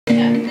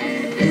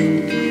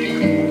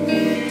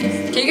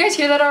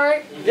hear that all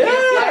right?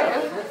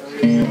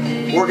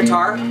 Yeah. More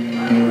guitar?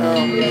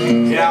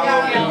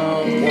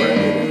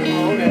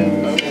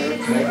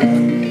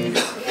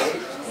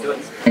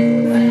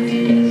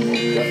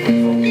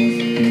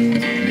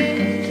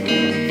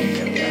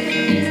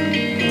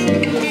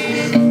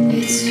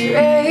 It's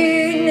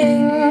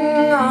raining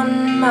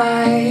on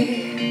my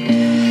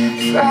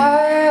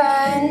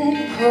front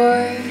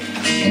porch,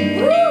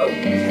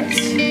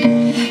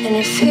 and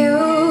it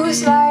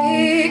feels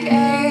like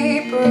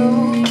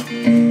April,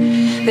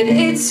 but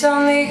it's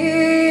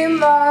only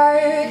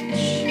March.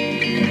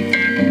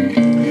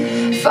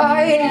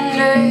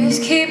 Finders,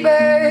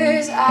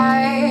 keepers,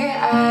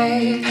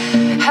 I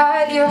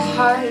had your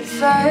heart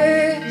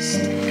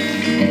first.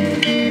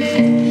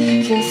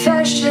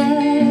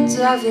 Confessions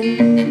of an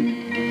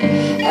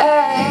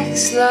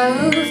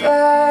ex-lover.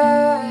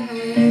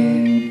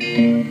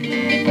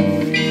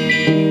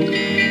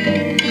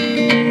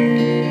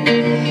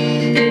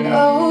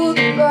 Old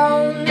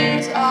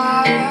bones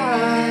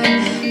are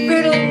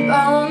brittle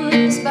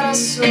bones, but I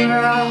swear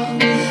I'll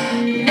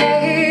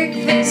make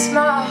this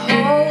my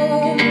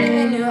home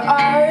in your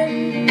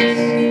arms.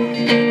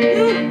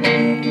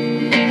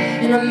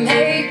 And I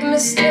make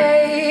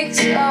mistakes,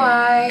 oh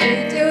I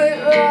do it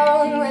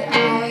wrong, but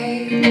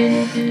I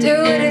do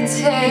what it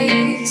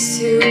takes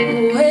to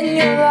win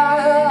your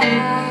love,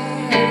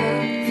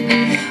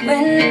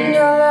 win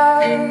your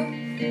love.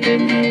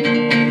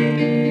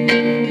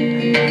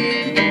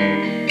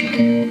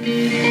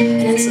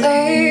 And it's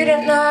late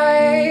at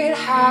night,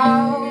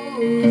 how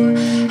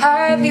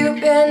have you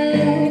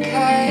been?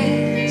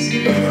 'Cause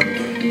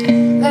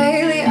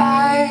lately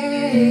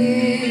I've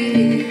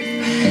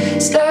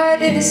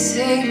started to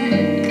sink.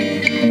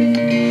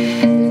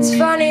 And it's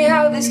funny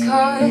how this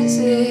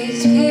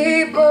causes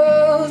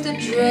people to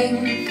drink,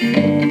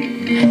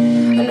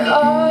 and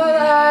all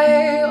I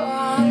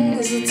want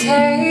is a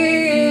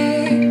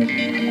taste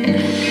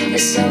of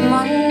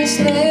someone's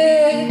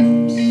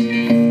lips.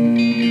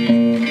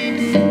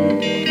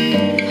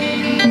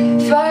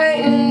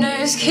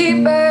 Finders,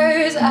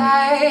 keepers, I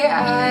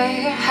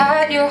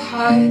had your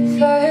heart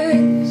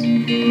first.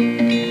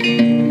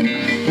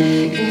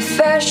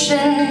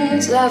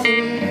 Confessions of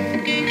an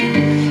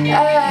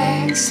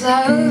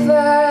ex-lover.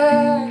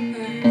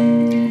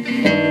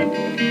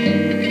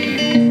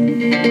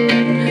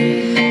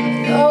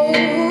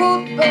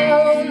 Old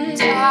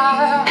bones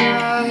are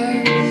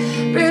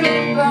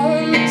brittle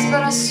bones,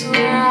 but I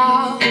swear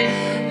I'll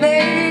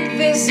make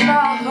this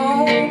my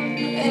home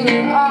in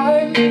your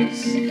arms.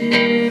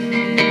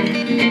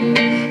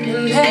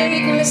 And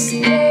make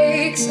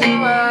mistakes,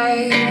 oh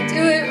I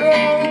do it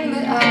wrong,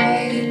 but I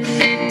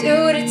do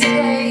what it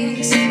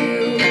takes to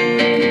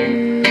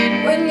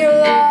win your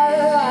love.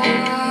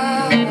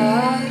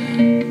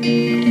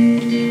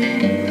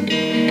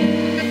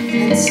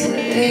 It's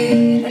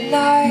late at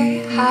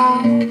night, how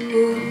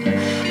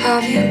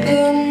have you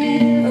been?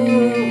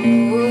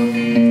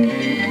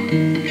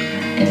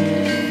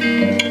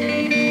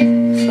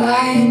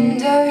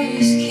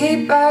 Finders,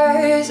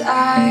 keepers, I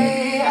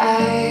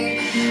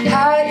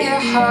had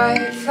your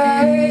heart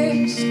first.